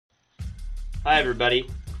Hi, everybody.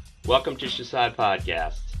 Welcome to Shasad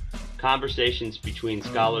Podcasts, conversations between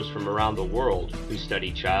scholars from around the world who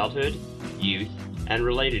study childhood, youth, and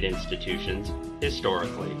related institutions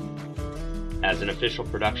historically. As an official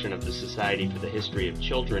production of the Society for the History of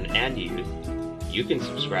Children and Youth, you can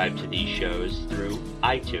subscribe to these shows through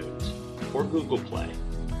iTunes or Google Play.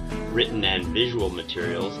 Written and visual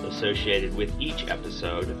materials associated with each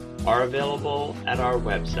episode are available at our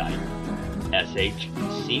website,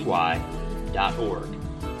 shcy.org.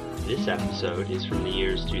 This episode is from the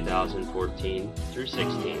years 2014 through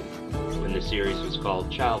 16, when the series was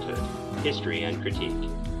called Childhood, History and Critique.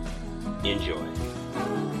 Enjoy.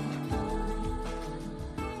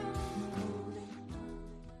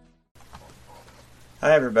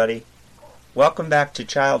 Hi everybody. Welcome back to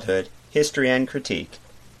Childhood, History and Critique.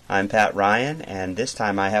 I'm Pat Ryan, and this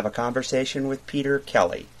time I have a conversation with Peter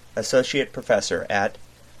Kelly, Associate Professor at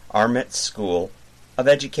Armitt School of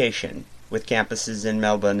Education, with campuses in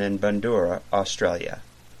Melbourne and Bundoora, Australia.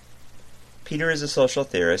 Peter is a social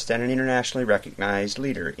theorist and an internationally recognized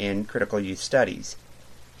leader in critical youth studies.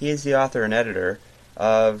 He is the author and editor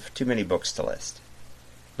of too many books to list,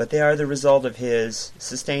 but they are the result of his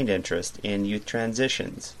sustained interest in youth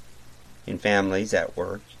transitions, in families, at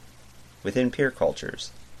work, within peer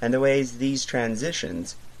cultures, and the ways these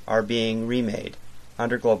transitions are being remade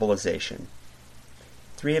under globalization.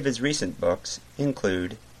 Three of his recent books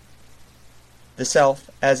include The Self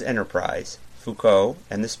as Enterprise, Foucault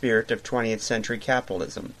and the Spirit of 20th Century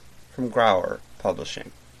Capitalism, from Grauer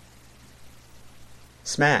Publishing.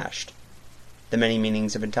 Smashed, The Many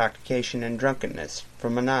Meanings of Intoxication and Drunkenness,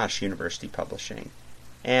 from Monash University Publishing,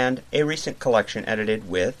 and a recent collection edited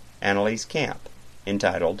with Annalise Camp,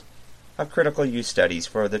 entitled A Critical Youth Studies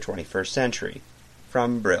for the 21st Century,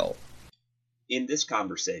 from Brill. In this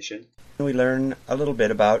conversation, we learn a little bit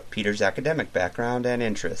about Peter's academic background and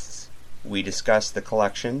interests. We discuss the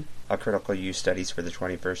collection, A Critical Youth Studies for the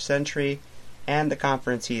 21st Century, and the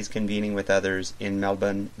conference he is convening with others in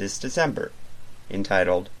Melbourne this December,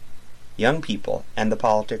 entitled Young People and the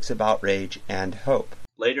Politics of Outrage and Hope.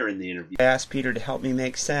 Later in the interview, I asked Peter to help me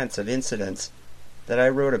make sense of incidents that I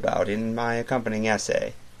wrote about in my accompanying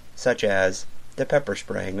essay, such as the pepper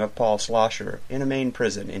spraying of Paul Schlosser in a Maine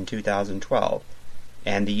prison in 2012,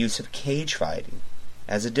 and the use of cage fighting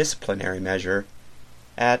as a disciplinary measure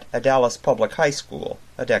at a Dallas public high school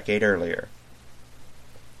a decade earlier.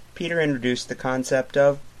 Peter introduced the concept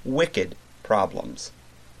of wicked problems.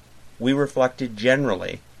 We reflected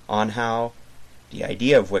generally on how the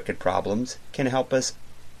idea of wicked problems can help us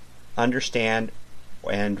understand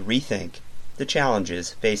and rethink the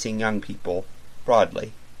challenges facing young people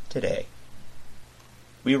broadly today.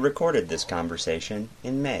 We recorded this conversation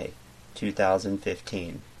in May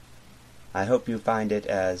 2015. I hope you find it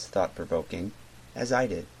as thought-provoking as I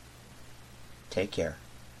did. Take care.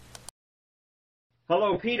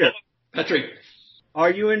 Hello, Peter. Patrick.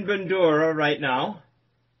 Are you in Bundoora right now?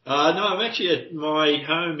 No, I'm actually at my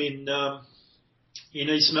home in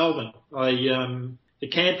East Melbourne. The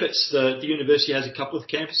campus, the university has a couple of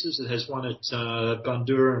campuses. It has one at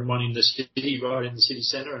Bundoora and one in the city, right in the city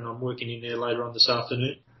centre, and I'm working in there later on this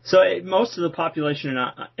afternoon. So most of the population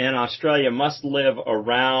in Australia must live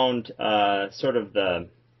around sort of the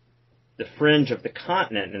fringe of the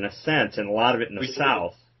continent, in a sense, and a lot of it in the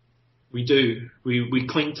south. We do. We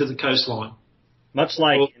cling to the coastline. Much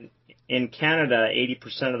like in Canada,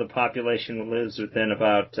 80% of the population lives within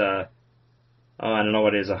about,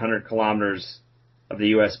 100 kilometers of the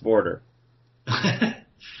U.S. border.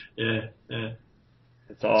 Yeah.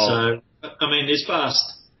 It's all. So, there's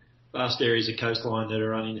vast areas of coastline that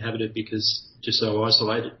are uninhabited because just so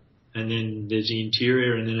isolated. And then there's the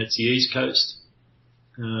interior, and then it's the east coast,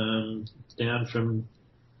 down from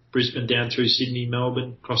Brisbane down through Sydney,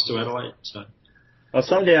 Melbourne, across to Adelaide. So, well,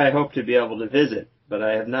 someday I hope to be able to visit, but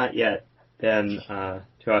I have not yet been to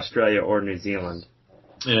Australia or New Zealand.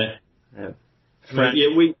 Yeah.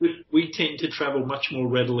 We tend to travel much more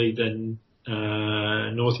readily than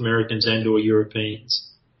North Americans and or Europeans.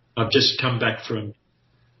 I've just come back from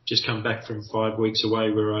 5 weeks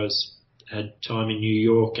away, where I had time in New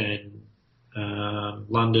York and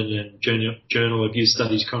London and Journal of Youth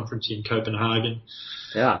Studies conference in Copenhagen.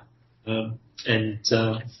 Yeah.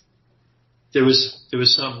 There was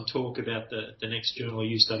some talk about the next Journal of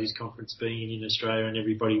Youth Studies conference being in Australia, and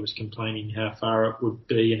everybody was complaining how far it would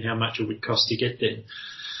be and how much it would cost to get there.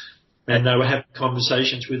 And they were having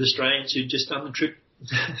conversations with Australians who'd just done the trip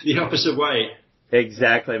the opposite way.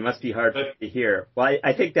 Exactly. It must be hard to hear. Well,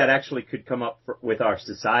 I think that actually could come up with our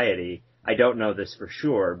society. I don't know this for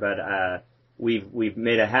sure, but we've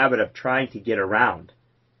made a habit of trying to get around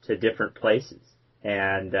to different places.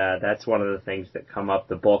 And that's one of the things that come up.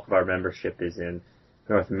 The bulk of our membership is in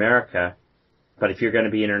North America. But if you're going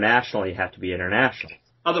to be international, you have to be international.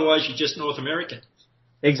 Otherwise, you're just North American.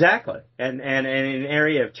 Exactly. And in an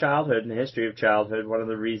area of childhood and the history of childhood, one of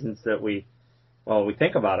the reasons that we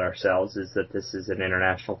think about ourselves is that this is an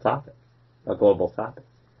international topic, a global topic.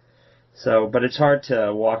 So, but it's hard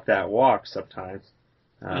to walk that walk sometimes.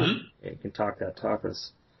 You can talk that talk.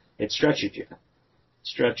 It stretches you.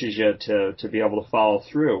 To be able to follow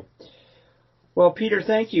through. Well, Peter,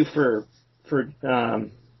 thank you for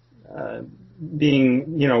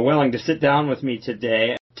being, willing to sit down with me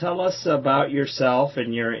today. Tell us about yourself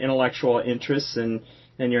and your intellectual interests and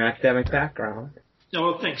your academic background.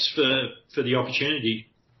 Well, thanks for the opportunity.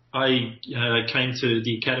 I came to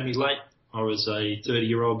the academy late. I was a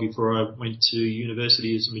 30-year-old before I went to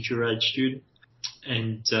university as a mature age student,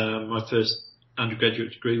 and my first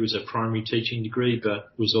undergraduate degree was a primary teaching degree, but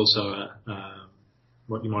was also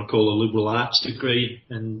what you might call a liberal arts degree,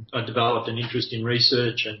 and I developed an interest in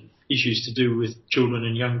research and issues to do with children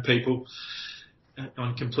and young people.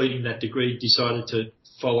 On completing that degree, decided to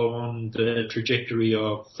follow on the trajectory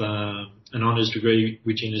of an honours degree,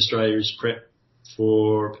 which in Australia is prep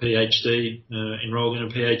for a PhD, enrolled in a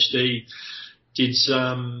PhD, did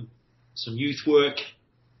some youth work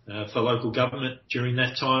for local government during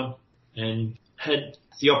that time, and had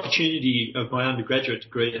the opportunity of my undergraduate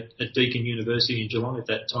degree at Deakin University in Geelong at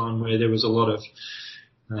that time, where there was a lot of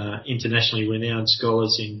internationally renowned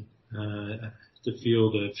scholars in the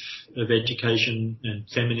field of education and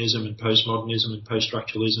feminism and postmodernism and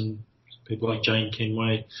poststructuralism, people like Jane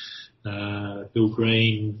Kenway, Bill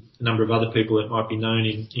Green, a number of other people that might be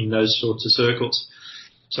known in those sorts of circles.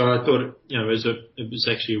 So I thought, it was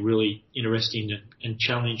actually a really interesting and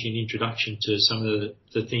challenging introduction to some of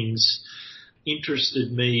the things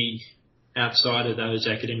interested me outside of those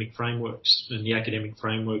academic frameworks. And the academic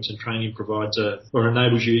frameworks and training provides or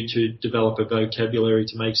enables you to develop a vocabulary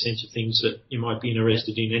to make sense of things that you might be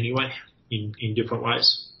interested in anyway, in different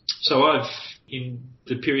ways. So I've, in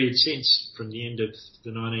the period since, from the end of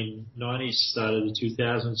the 1990s, start of the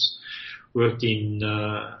 2000s, worked in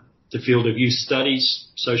the field of youth studies,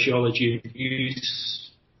 sociology of youth,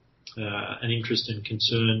 an interest and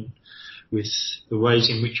concern with the ways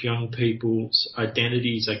in which young people's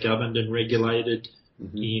identities are governed and regulated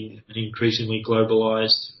in an increasingly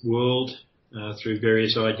globalised world through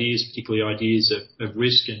various ideas, particularly ideas of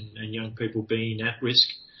risk and young people being at risk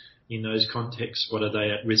in those contexts. What are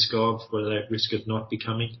they at risk of? What are they at risk of not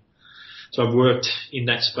becoming? So I've worked in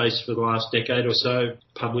that space for the last decade or so,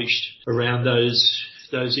 published around those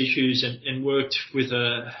issues and worked with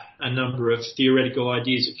a number of theoretical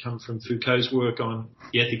ideas that come from Foucault's work on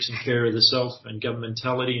the ethics and care of the self and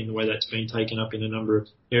governmentality and the way that's been taken up in a number of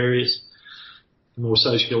areas. More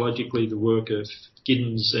sociologically, the work of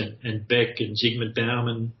Giddens and Beck and Zygmunt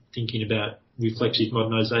Bauman, thinking about reflexive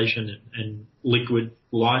modernisation and liquid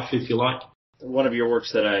life, if you like. One of your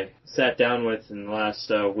works that I sat down with in the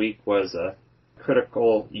last week was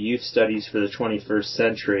Critical Youth Studies for the 21st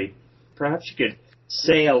Century. Perhaps you could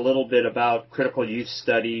say a little bit about Critical Youth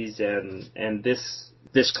Studies and this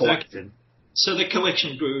collection. So the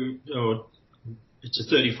collection grew, it's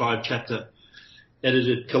a 35-chapter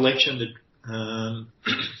edited collection that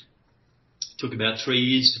took about 3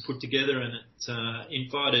 years to put together, and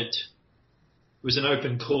it was an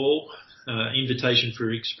open call, invitation for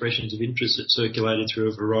expressions of interest that circulated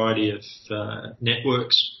through a variety of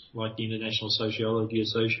networks like the International Sociology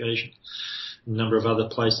Association, a number of other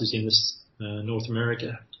places in North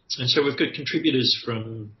America. And so we've got contributors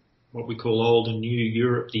from what we call old and new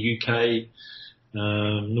Europe, the UK,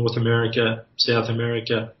 North America, South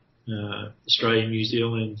America, Australia, New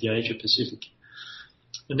Zealand, the Asia Pacific.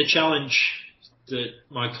 And the challenge that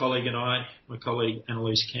my colleague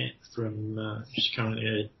Annalise Camp from, she's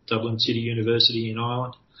currently at Dublin City University in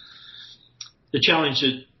Ireland, the challenge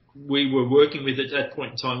that we were working with at that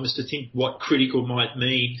point in time was to think what critical might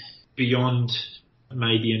mean beyond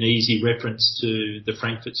maybe an easy reference to the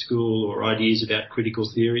Frankfurt School or ideas about critical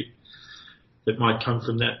theory that might come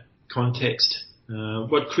from that context.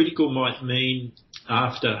 What critical might mean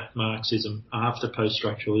after Marxism, after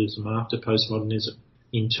post-structuralism, after postmodernism,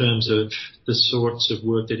 in terms of the sorts of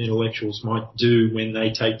work that intellectuals might do when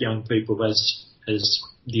they take young people as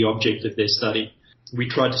the object of their study. We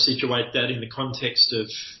tried to situate that in the context of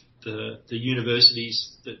the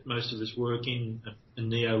universities that most of us work in, a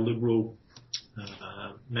neoliberal,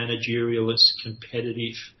 managerialist,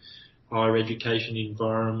 competitive higher education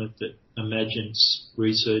environment that imagines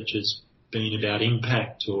research as being about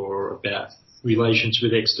impact or about relations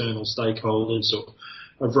with external stakeholders or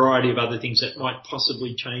a variety of other things that might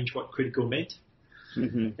possibly change what critical meant.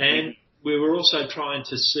 Mm-hmm. And we were also trying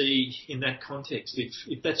to see in that context,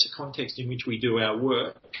 if that's a context in which we do our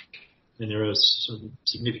work, and there are some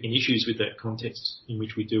significant issues with that context in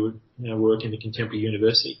which we do our work in the contemporary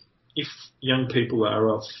university, if young people are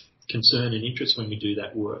of concern and interest when we do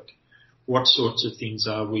that work, what sorts of things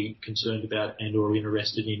are we concerned about and or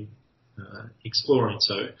interested in exploring?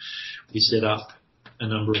 So we set up a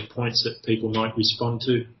number of points that people might respond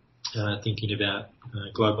to, thinking about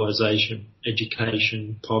globalisation,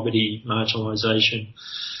 education, poverty, marginalisation.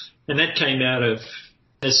 And that came out of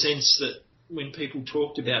a sense that when people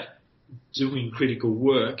talked about doing critical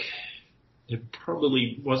work, it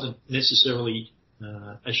probably wasn't necessarily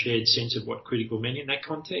a shared sense of what critical meant in that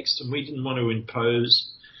context. And we didn't want to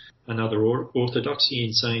impose another orthodoxy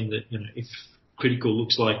in saying that, if critical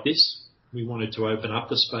looks like this, we wanted to open up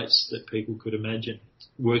a space that people could imagine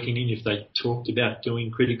working in if they talked about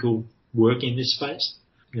doing critical work in this space.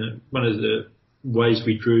 One of the ways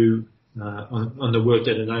we drew on the work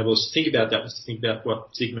that enabled us to think about that was to think about what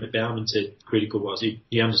Zygmunt Bauman said critical was.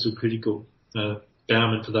 He understood critical.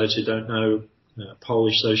 Bauman, for those who don't know,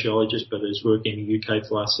 Polish sociologist, but has worked in the UK for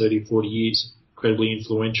the last 30 or 40 years, incredibly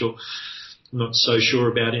influential. I'm not so sure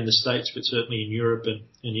about in the States, but certainly in Europe and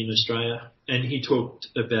in Australia. And he talked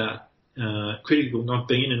about critical not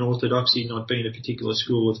being an orthodoxy, not being a particular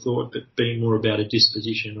school of thought, but being more about a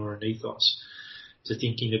disposition or an ethos to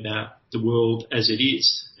thinking about the world as it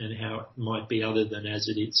is and how it might be other than as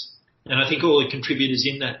it is. And I think all the contributors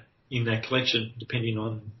in that collection, depending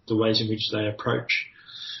on the ways in which they approach,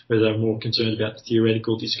 whether they're more concerned about the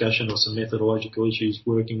theoretical discussion or some methodological issues,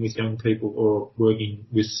 working with young people or working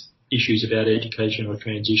with issues about education or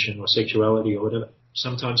transition or sexuality or whatever,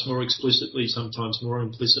 sometimes more explicitly, sometimes more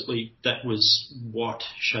implicitly, that was what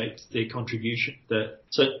shaped their contribution.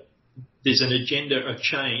 So there's an agenda of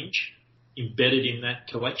change embedded in that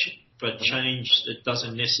collection, but change that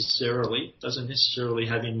doesn't necessarily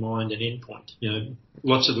have in mind an endpoint.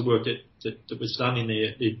 Lots of the work that was done in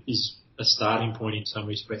there is a starting point in some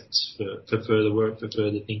respects for further work, for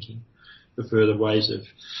further thinking, for further ways of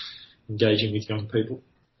engaging with young people.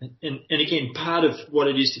 And again, part of what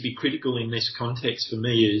it is to be critical in this context for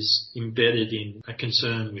me is embedded in a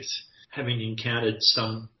concern with having encountered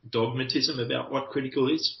some dogmatism about what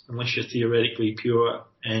critical is. Unless you're theoretically pure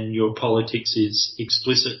and your politics is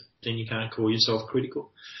explicit, then you can't call yourself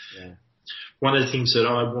critical. Yeah. One of the things that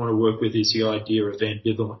I want to work with is the idea of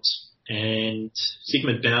ambivalence. And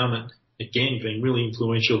Zygmunt Bauman, again, being really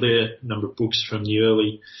influential there, a number of books from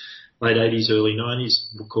the late 80s, early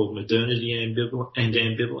 90s, a book called Modernity and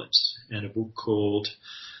Ambivalence, and a book called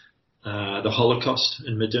The Holocaust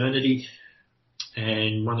and Modernity.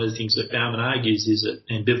 And one of the things that Bauman argues is that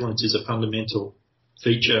ambivalence is a fundamental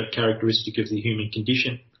feature, characteristic of the human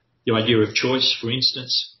condition. The idea of choice, for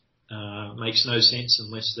instance, makes no sense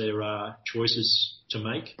unless there are choices to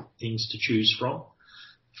make, things to choose from.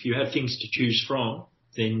 If you have things to choose from,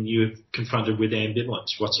 then you're confronted with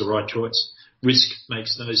ambivalence. What's the right choice? Risk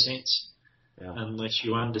makes no sense unless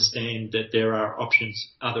you understand that there are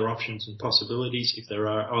other options and possibilities. If there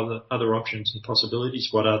are other options and possibilities,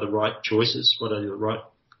 what are the right choices? What are the right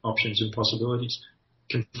options and possibilities?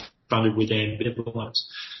 Confronted with ambivalence.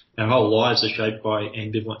 Our whole lives are shaped by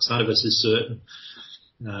ambivalence. None of us is certain,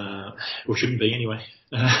 or shouldn't be anyway,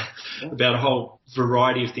 about a whole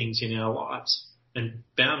variety of things in our lives. And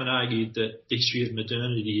Bauman argued that the history of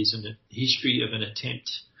modernity is a history of an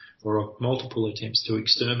attempt or of multiple attempts to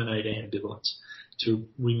exterminate ambivalence, to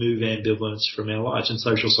remove ambivalence from our lives. And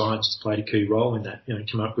social science has played a key role in that,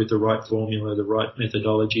 come up with the right formula, the right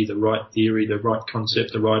methodology, the right theory, the right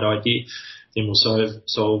concept, the right idea, then we'll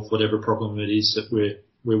solve whatever problem it is that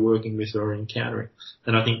we're working with or encountering.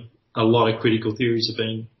 And I think a lot of critical theories have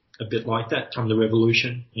been a bit like that. Come the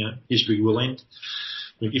revolution, history will end.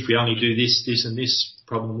 If we only do this, this and this,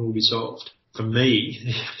 problem will be solved. For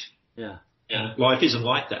me, life isn't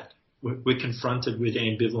like that. We're confronted with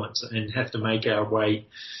ambivalence and have to make our way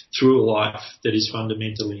through a life that is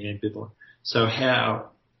fundamentally ambivalent. So how,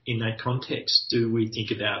 in that context, do we think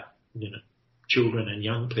about, children and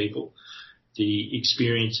young people, the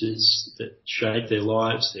experiences that shape their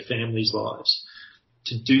lives, their families' lives,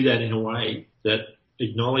 to do that in a way that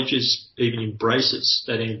acknowledges, even embraces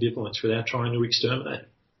that ambivalence without trying to exterminate it?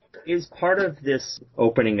 Is part of this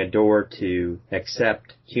opening a door to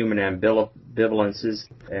accept human ambivalences,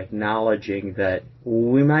 acknowledging that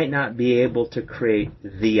we might not be able to create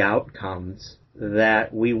the outcomes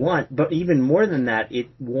that we want, but even more than that, it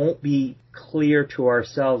won't be clear to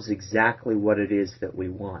ourselves exactly what it is that we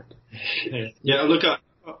want? Yeah, look,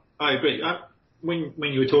 I agree. When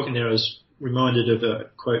you were talking there, I was reminded of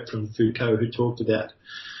a quote from Foucault, who talked about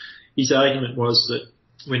his argument was that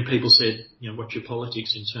when people said, what's your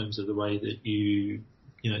politics in terms of the way that you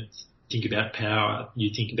think about power,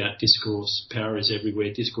 you think about discourse. Power is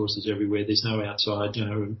everywhere, discourse is everywhere. There's no outside.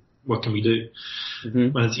 What can we do?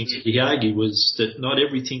 Mm-hmm. One of the things that he argued was that not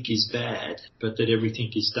everything is bad, but that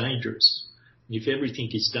everything is dangerous. And if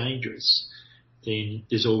everything is dangerous, then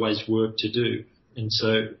there's always work to do. And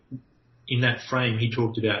so in that frame, he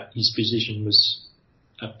talked about his position was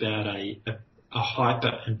about a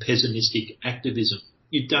hyper and pessimistic activism.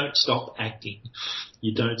 You don't stop acting.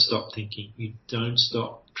 You don't stop thinking. You don't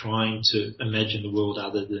stop trying to imagine the world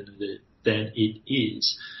other than it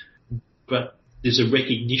is. But there's a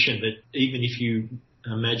recognition that even if you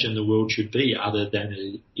imagine the world should be other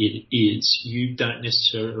than it is, you don't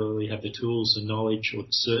necessarily have the tools, the knowledge, or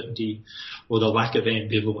the certainty, or the lack of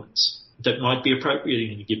ambivalence that might be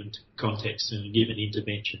appropriate in a given context and a given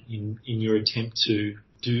intervention in your attempt to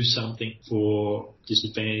do something for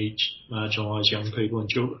disadvantaged, marginalised young people and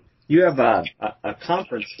children. You have a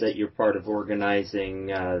conference that you're part of organizing.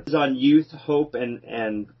 It's on youth, hope,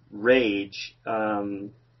 and rage.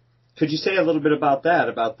 Could you say a little bit about that,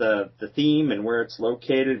 about the theme and where it's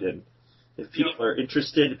located, and if people are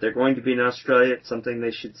interested, if they're going to be in Australia, it's something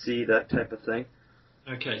they should see, that type of thing?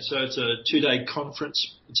 Okay, so it's a 2-day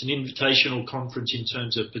conference. It's an invitational conference in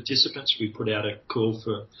terms of participants. We put out a call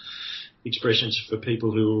for expressions for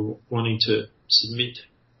people who are wanting to submit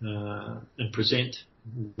and present.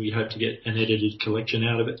 We hope to get an edited collection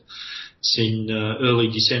out of it. It's in early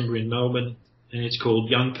December in Melbourne, and it's called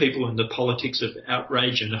Young People and the Politics of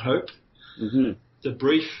Outrage and Hope. Mm-hmm. The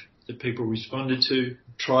brief that people responded to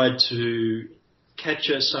tried to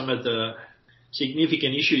capture some of the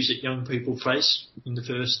significant issues that young people face in the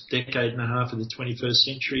first decade and a half of the 21st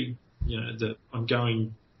century. The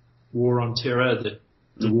ongoing war on terror,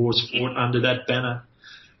 the wars fought under that banner,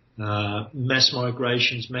 mass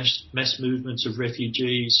migrations, mass movements of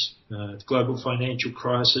refugees, the global financial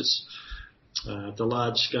crisis, the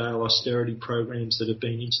large-scale austerity programs that have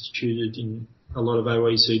been instituted in a lot of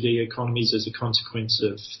OECD economies as a consequence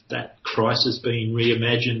of that crisis being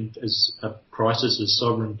reimagined as a crisis of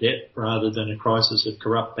sovereign debt rather than a crisis of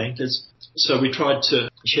corrupt bankers. So we tried to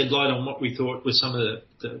shed light on what we thought were some of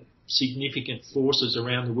the significant forces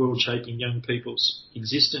around the world shaping young people's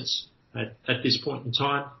existence at this point in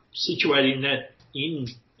time, situating that in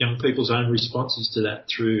young people's own responses to that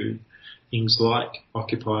through things like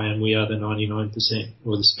Occupy and We Are the 99%,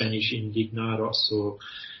 or the Spanish Indignados, or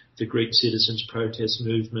the Greek citizens' protest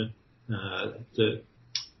movement, the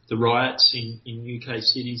riots in UK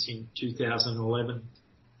cities in 2011.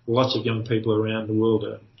 Lots of young people around the world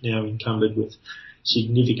are now encumbered with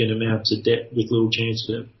significant amounts of debt with little chance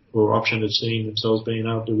or option of seeing themselves being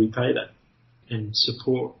able to repay that. And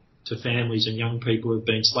support to families and young people who have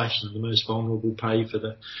been slashed and the most vulnerable pay for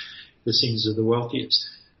the sins of the wealthiest.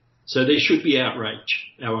 So there should be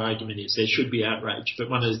outrage. Our argument is there should be outrage. But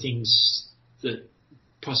one of the things that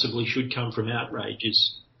possibly should come from outrage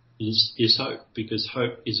is hope, because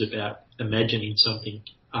hope is about imagining something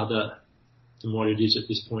other than what it is at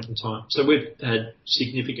this point in time. So we've had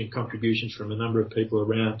significant contributions from a number of people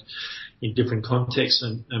around in different contexts,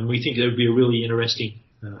 and we think it would be a really interesting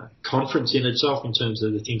conference in itself in terms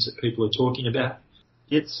of the things that people are talking about.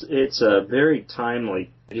 It's very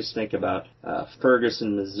timely. I just think about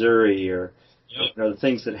Ferguson, Missouri, or the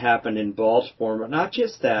things that happened in Baltimore. But not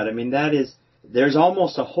just that. I mean, there's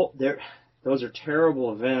almost a hope there. Those are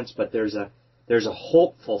terrible events, but there's a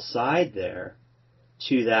hopeful side there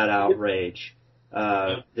to that outrage.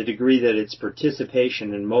 The degree that it's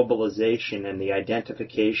participation and mobilization and the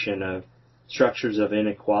identification of structures of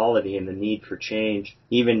inequality and the need for change,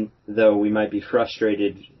 even though we might be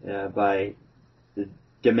frustrated by the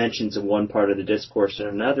dimensions of one part of the discourse or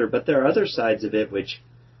another, but there are other sides of it which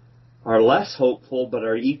are less hopeful but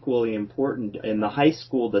are equally important. In the high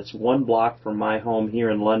school that's 1 block from my home here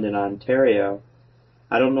in London, Ontario,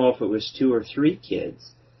 I don't know if it was 2 or 3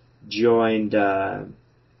 kids joined, they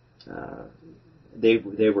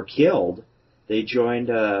were killed. They joined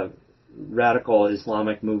a radical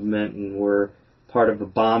Islamic movement and were part of a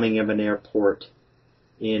bombing of an airport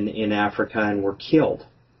in Africa and were killed.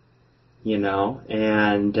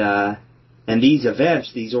 And these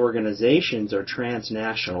events, these organizations are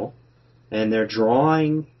transnational, and they're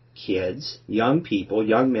drawing kids, young people,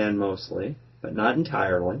 young men mostly, but not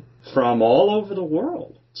entirely, from all over the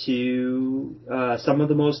world to some of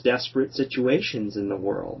the most desperate situations in the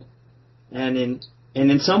world. And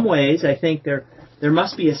in some ways, I think there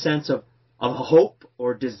must be a sense of hope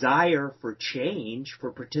or desire for change,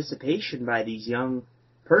 for participation by these young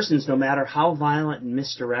persons, no matter how violent and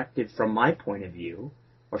misdirected from my point of view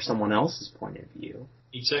or someone else's point of view.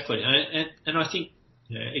 Exactly. And I think,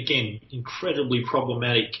 again, incredibly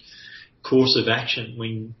problematic course of action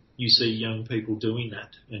when you see young people doing that.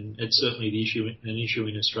 And it's certainly an issue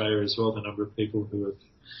in Australia as well, the number of people who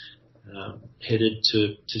have headed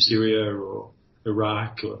to Syria or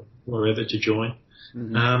Iraq or wherever to join.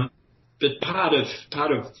 Mm-hmm. But part of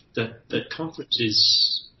that conference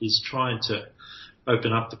is trying to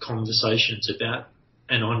open up the conversations about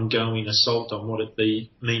an ongoing assault on what it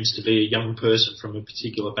means to be a young person from a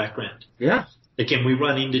particular background. Yeah. Again, we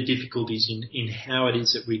run into difficulties in how it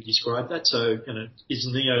is that we describe that. So, is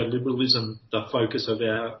neoliberalism the focus of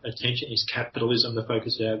our attention? Is capitalism the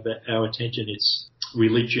focus of our attention? Is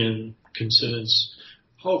religion concerns?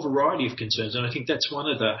 A whole variety of concerns. And I think that's one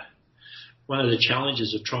of the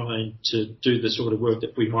challenges of trying to do the sort of work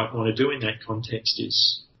that we might want to do in that context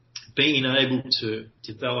is being able to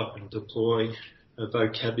develop and deploy a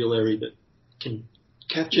vocabulary that can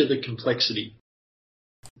capture the complexity.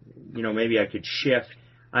 Maybe I could shift.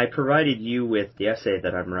 I provided you with the essay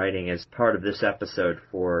that I'm writing as part of this episode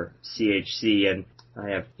for CHC, and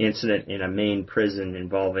I have incident in a Maine prison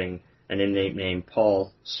involving an inmate named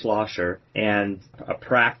Paul Schlosser and a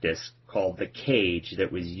practice called the cage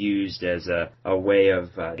that was used as a way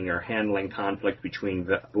of handling conflict between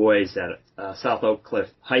the boys at South Oak Cliff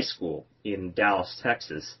High School in Dallas,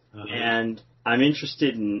 Texas. And I'm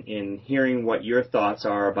interested in hearing what your thoughts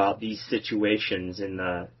are about these situations in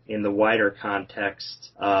the wider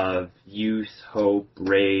context of youth, hope,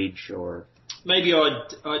 rage, or... Maybe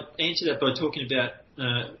I'd answer that by talking about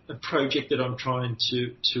a project that I'm trying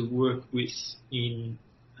to work with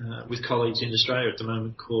with colleagues in Australia at the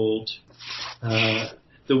moment called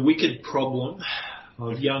The Wicked Problem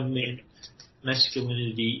of Young Men,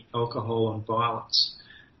 Masculinity, Alcohol and Violence.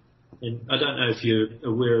 And I don't know if you're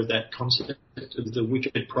aware of that concept of the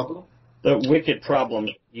wicked problem. The wicked problem,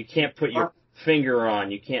 you can't put your finger on,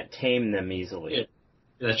 you can't tame them easily. Yeah,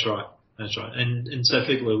 that's right. And so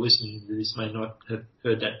people who are listening to this may not have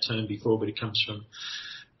heard that term before, but it comes from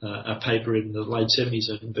a paper in the late 70s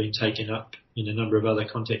and been taken up in a number of other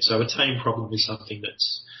contexts. So a tame problem is something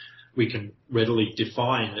we can readily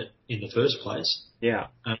define it in the first place. Yeah.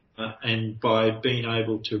 And by being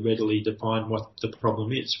able to readily define what the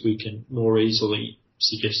problem is, we can more easily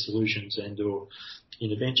suggest solutions and or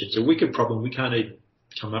interventions. A wicked problem, we can't even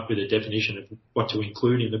come up with a definition of what to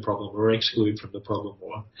include in the problem or exclude from the problem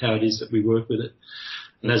or how it is that we work with it.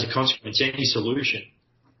 And as a consequence, any solution,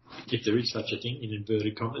 if there is such a thing, in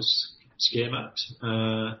inverted commas, scare marks,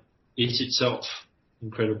 is itself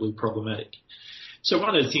incredibly problematic. So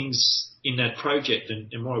one of the things in that project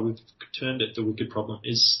and why we've termed it the wicked problem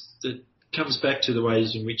is that it comes back to the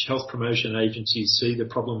ways in which health promotion agencies see the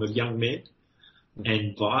problem of young men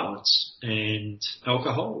and violence and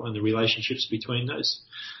alcohol and the relationships between those.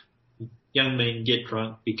 Young men get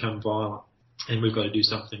drunk, become violent, and we've got to do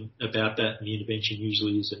something about that. And the intervention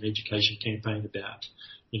usually is an education campaign about,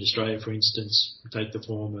 in Australia, for instance, take the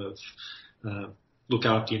form of look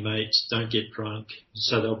after your mates, don't get drunk.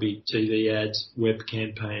 So there'll be TV ads, web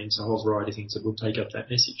campaigns, a whole variety of things that will take up that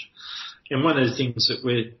message. And one of the things that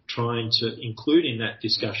we're trying to include in that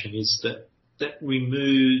discussion is that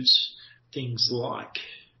removes things like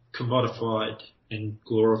commodified and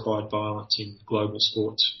glorified violence in global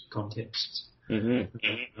sports contexts.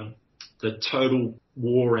 Mm-hmm. The total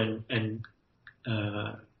war and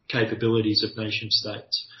capabilities of nation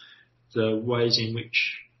states, the ways in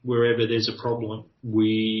which wherever there's a problem,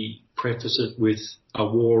 we preface it with a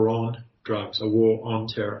war on drugs, a war on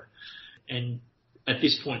terror. And at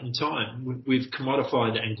this point in time, we've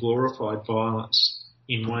commodified and glorified violence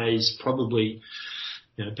in ways probably,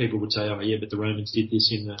 people would say, oh yeah, but the Romans did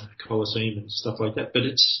this in the Colosseum and stuff like that. But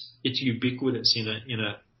it's ubiquitous in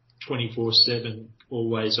a 24/7,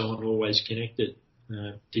 always on, always connected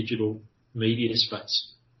digital media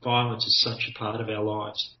space. Violence is such a part of our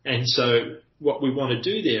lives. And so what we want to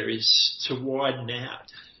do there is to widen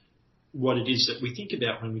out what it is that we think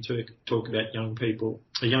about when we talk about young people,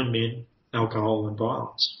 young men, alcohol and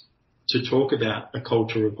violence. To talk about a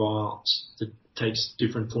culture of violence that takes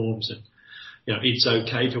different forms. And, it's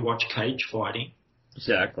okay to watch cage fighting.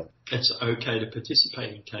 Exactly. It's okay to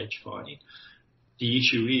participate in cage fighting. The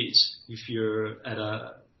issue is if you're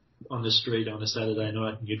on the street on a Saturday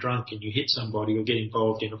night and you're drunk and you hit somebody or get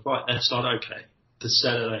involved in a fight, that's not okay. The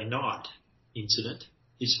Saturday night incident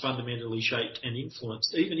is fundamentally shaped and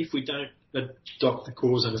influenced. Even if we don't adopt the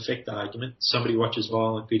cause and effect argument, somebody watches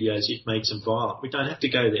violent videos, it makes them violent. We don't have to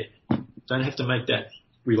go there. Don't have to make that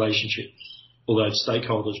relationship. Although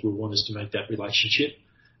stakeholders will want us to make that relationship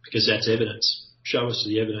because that's evidence. show us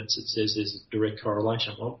the evidence that says there's a direct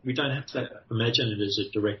correlation. Well, we don't have to imagine it as a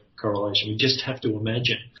direct correlation. We just have to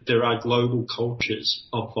imagine there are global cultures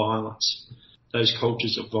of violence. Those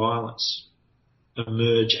cultures of violence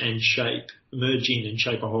emerge in and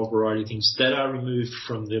shape a whole variety of things that are removed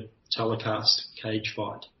from the telecast cage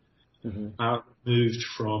fight, are removed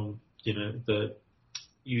from, the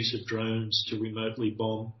use of drones to remotely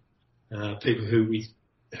bomb people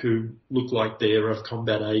who look like they're of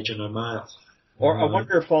combat age and are male. Or I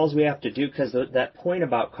wonder if all we have to do, because that point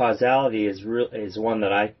about causality is one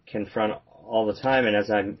that I confront all the time, and as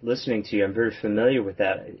I'm listening to you, I'm very familiar with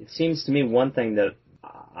that. It seems to me one thing that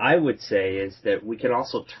I would say is that we can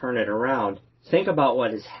also turn it around. Think about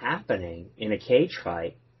what is happening in a cage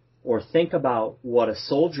fight, or think about what a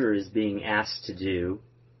soldier is being asked to do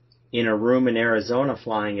in a room in Arizona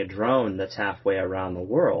flying a drone that's halfway around the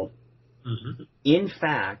world. Mm-hmm. In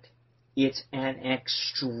fact, it's an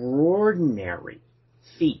extraordinary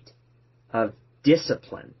feat of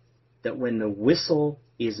discipline that when the whistle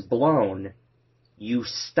is blown, you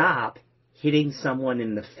stop hitting someone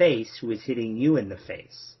in the face who is hitting you in the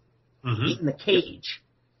face, in the cage.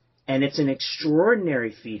 And it's an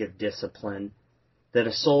extraordinary feat of discipline that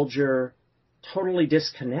a soldier totally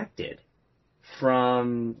disconnected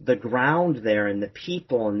from the ground there and the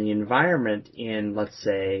people and the environment in, let's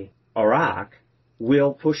say, Iraq,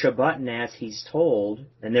 will push a button as he's told,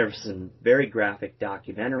 and there's some very graphic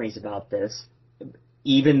documentaries about this,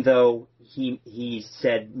 even though he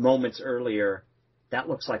said moments earlier, that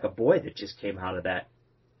looks like a boy that just came out of that.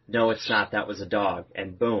 No, it's not. That was a dog.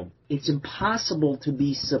 And boom. It's impossible to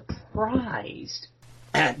be surprised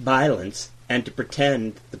at violence and to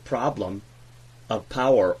pretend the problem of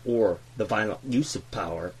power or the violent use of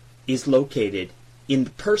power is located in the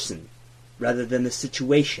person rather than the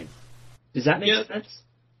situation. Does that make sense?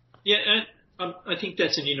 Yeah, and I think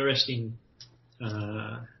that's an interesting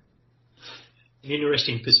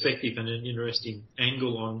perspective and an interesting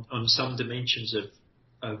angle on some dimensions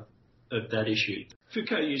of that issue.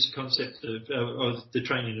 Foucault used the concept of the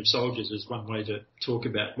training of soldiers as one way to talk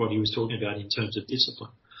about what he was talking about in terms of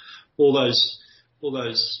discipline. All those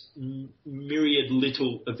myriad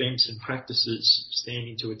little events and practices,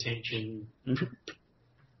 standing to attention,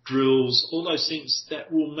 drills, all those things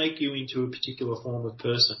that will make you into a particular form of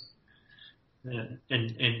person. And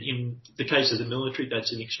in the case of the military,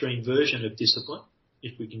 that's an extreme version of discipline,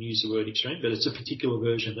 if we can use the word extreme, but it's a particular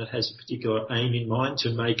version that has a particular aim in mind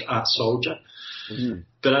to make a soldier.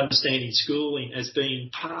 But understanding schooling as being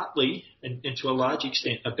partly and to a large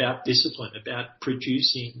extent about discipline, about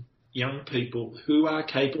producing young people who are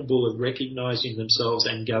capable of recognising themselves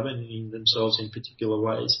and governing themselves in particular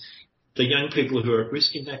ways. The young people who are at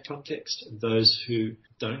risk in that context, those who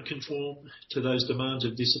don't conform to those demands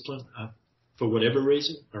of discipline, for whatever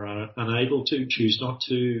reason, are unable to, choose not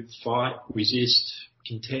to, fight, resist,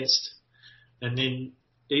 contest. And then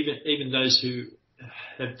even those who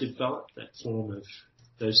have developed that form of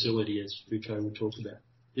docility, as Foucault would talk about.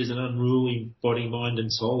 There's an unruly body, mind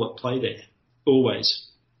and soul at play there, always.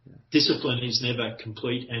 Discipline is never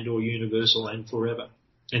complete and or universal and forever.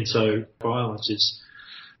 And so violence is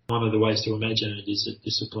one of the ways to imagine it is that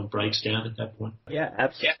discipline breaks down at that point. Yeah,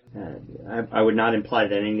 absolutely. I would not imply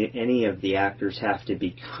that any of the actors have to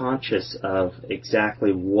be conscious of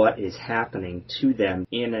exactly what is happening to them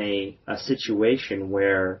in a situation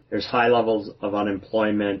where there's high levels of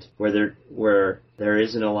unemployment, where there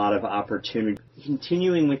isn't a lot of opportunity.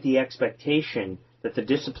 Continuing with the expectation that the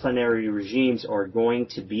disciplinary regimes are going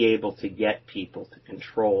to be able to get people to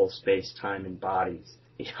control space, time, and bodies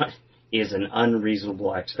is an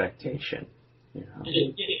unreasonable expectation.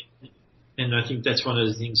 And I think that's one of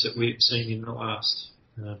the things that we've seen in the last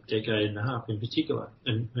decade and a half in particular,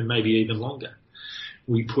 and maybe even longer.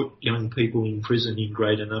 We put young people in prison in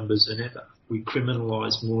greater numbers than ever. We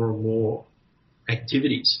criminalise more and more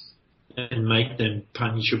activities and make them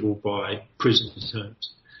punishable by prison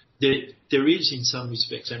terms. There is, in some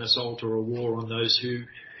respects, an assault or a war on those who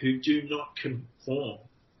do not conform,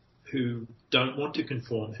 who don't want to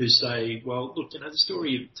conform, who say, well, look, the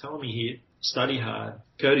story you're telling me here, study hard,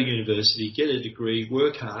 go to university, get a degree,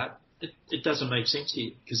 work hard, it doesn't make sense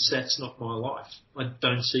here because that's not my life. I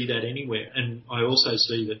don't see that anywhere. And I also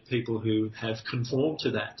see that people who have conformed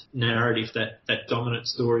to that narrative, that dominant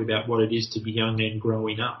story about what it is to be young and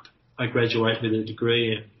growing up. I graduate with a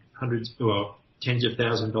degree and tens of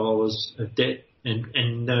 $1,000s of debt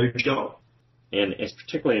and no job. And it's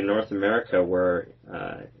particularly in North America where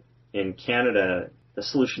in Canada, the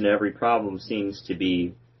solution to every problem seems to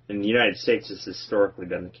be, in the United States this has historically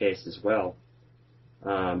been the case as well,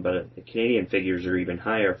 but the Canadian figures are even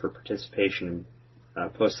higher for participation in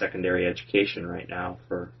post-secondary education right now.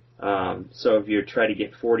 So if you try to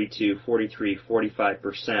get 42, 43,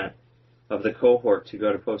 45% of the cohort to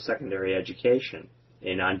go to post-secondary education.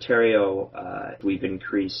 In Ontario, we've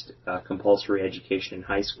increased compulsory education in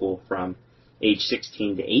high school from age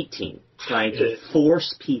 16 to 18, trying to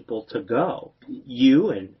force people to go. You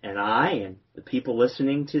and I and the people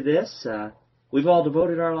listening to this, we've all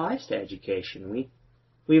devoted our lives to education.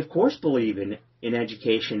 We of course believe in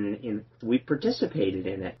education, and we've participated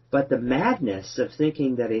in it. But the madness of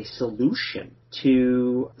thinking that a solution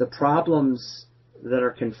to the problems that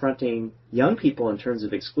are confronting young people in terms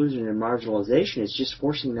of exclusion and marginalization is just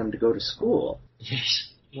forcing them to go to school.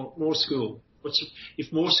 Yes, more school.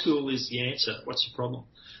 If more school is the answer, what's the problem?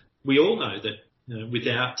 We all know that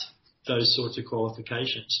without those sorts of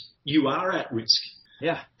qualifications, you are at risk.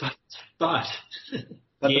 Yeah. But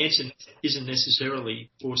the answer isn't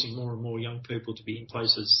necessarily forcing more and more young people to be in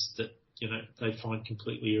places that they find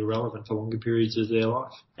completely irrelevant for longer periods of their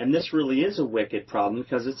life. And this really is a wicked problem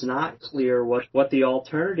because it's not clear what the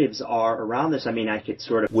alternatives are around this. I mean, I could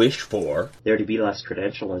sort of wish for there to be less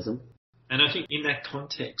credentialism. And I think in that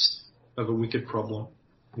context of a wicked problem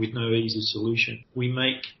with no easy solution, we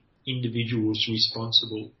make individuals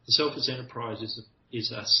responsible. The self as enterprise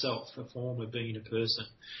is a self, a form of being a person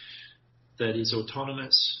that is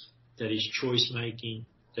autonomous, that is choice-making,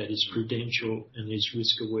 that is prudential and is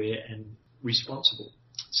risk-aware and responsible.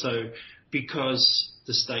 So because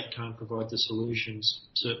the state can't provide the solutions,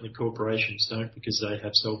 certainly corporations don't because they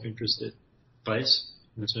have self-interested base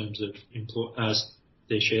in terms of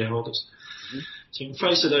their shareholders. Mm-hmm. So in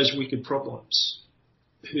face of those wicked problems,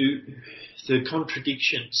 the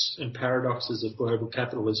contradictions and paradoxes of global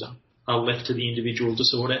capitalism are left to the individual to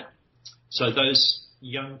sort out. So those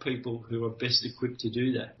young people who are best equipped to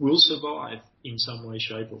do that will survive in some way,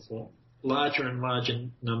 shape or form. Larger and larger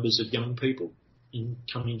numbers of young people in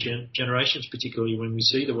coming generations, particularly when we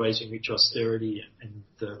see the ways in which austerity and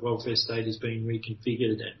the welfare state is being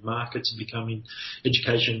reconfigured and markets are becoming,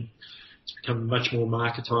 education is becoming much more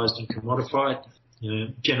marketised and commodified.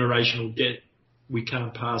 Generational debt, we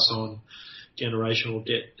can't pass on generational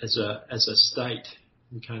debt as a state.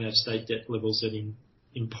 We can't have state debt levels that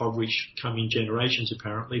impoverish coming generations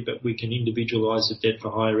apparently, but we can individualise the debt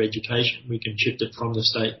for higher education. We can shift it from the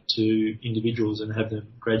state to individuals and have them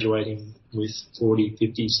graduating with $40,000,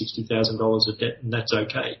 $50,000, $60,000 of debt, and that's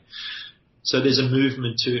okay. So there's a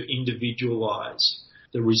movement to individualise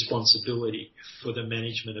the responsibility for the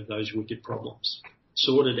management of those wicked problems.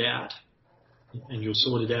 Sort it out, and you'll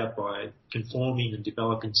sort it out by conforming and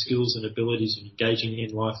developing skills and abilities and engaging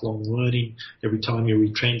in lifelong learning. Every time you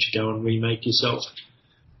retrench, go and remake yourself.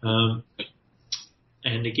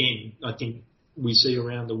 And again, I think we see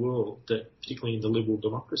around the world that, particularly in the liberal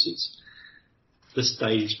democracies, the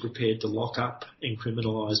state is prepared to lock up and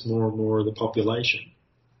criminalise more and more of the population.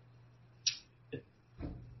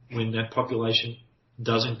 When that population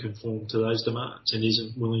doesn't conform to those demands and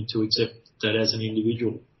isn't willing to accept that as an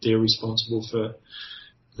individual, they're responsible for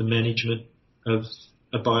the management of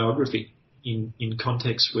a biography. In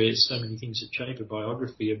contexts where so many things that shape a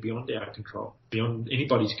biography are beyond our control, beyond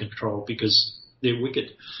anybody's control, because they're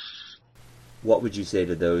wicked. What would you say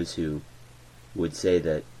to those who would say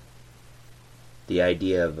that the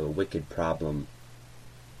idea of a wicked problem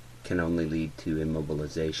can only lead to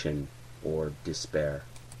immobilization or despair?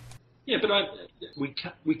 Yeah, but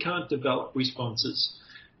we can't develop responses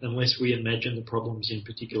unless we imagine the problems in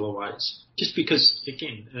particular ways. Just because,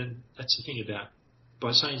 again, and that's the thing about,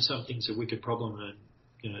 by saying something's a wicked problem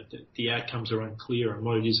and the outcomes are unclear and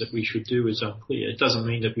what it is that we should do is unclear, it doesn't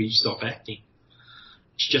mean that we stop acting.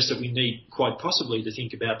 It's just that we need quite possibly to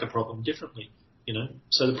think about the problem differently.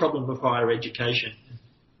 So the problem of higher education,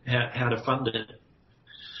 how to fund it,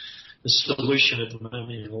 the solution at the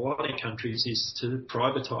moment in a lot of countries is to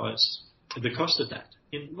privatise the cost of that.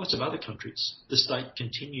 In lots of other countries, the state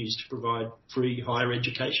continues to provide free higher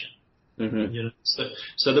education. Mm-hmm.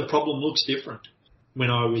 So the problem looks different. When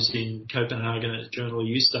I was in Copenhagen at the Journal of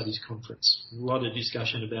Youth Studies conference, a lot of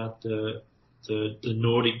discussion about the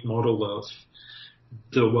Nordic model of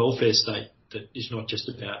the welfare state that is not just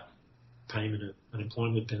about payment of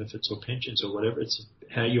unemployment benefits or pensions or whatever. It's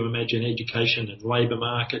how you imagine education and labour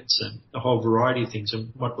markets and a whole variety of things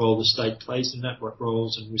and what role the state plays in that, what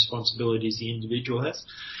roles and responsibilities the individual has.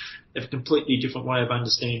 They have a completely different way of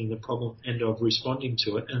understanding the problem and of responding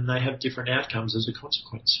to it, and they have different outcomes as a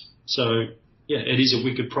consequence. So, yeah, it is a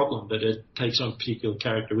wicked problem, but it takes on particular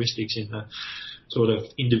characteristics in the sort of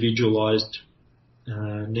individualised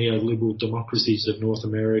neoliberal democracies of North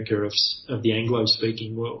America, of the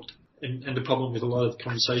Anglo-speaking world. And the problem with a lot of the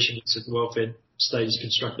conversation is that the welfare state is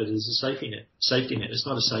constructed as a safety net. It's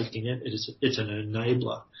not a safety net. It's an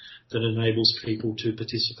enabler that enables people to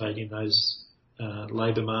participate in those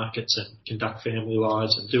labour markets and conduct family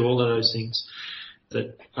lives and do all of those things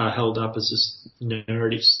that are held up as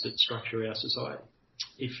narratives that structure our society.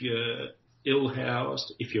 If you're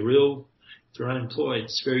ill-housed, if you're ill, if you're unemployed,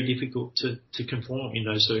 it's very difficult to conform in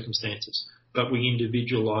those circumstances. But we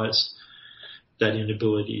individualise that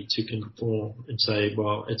inability to conform and say,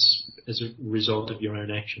 well, it's as a result of your own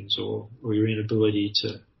actions or your inability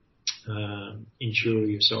to insure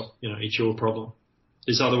yourself. It's your problem.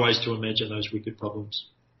 There's other ways to imagine those wicked problems.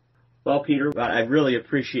 Well, Peter, I really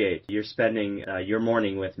appreciate your spending your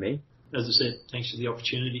morning with me. As I said, thanks for the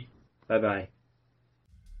opportunity. Bye-bye.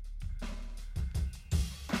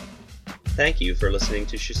 Thank you for listening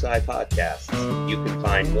to Shusai Podcasts. You can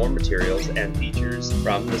find more materials and features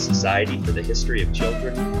from the Society for the History of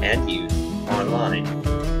Children and Youth online,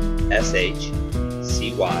 shcy.org.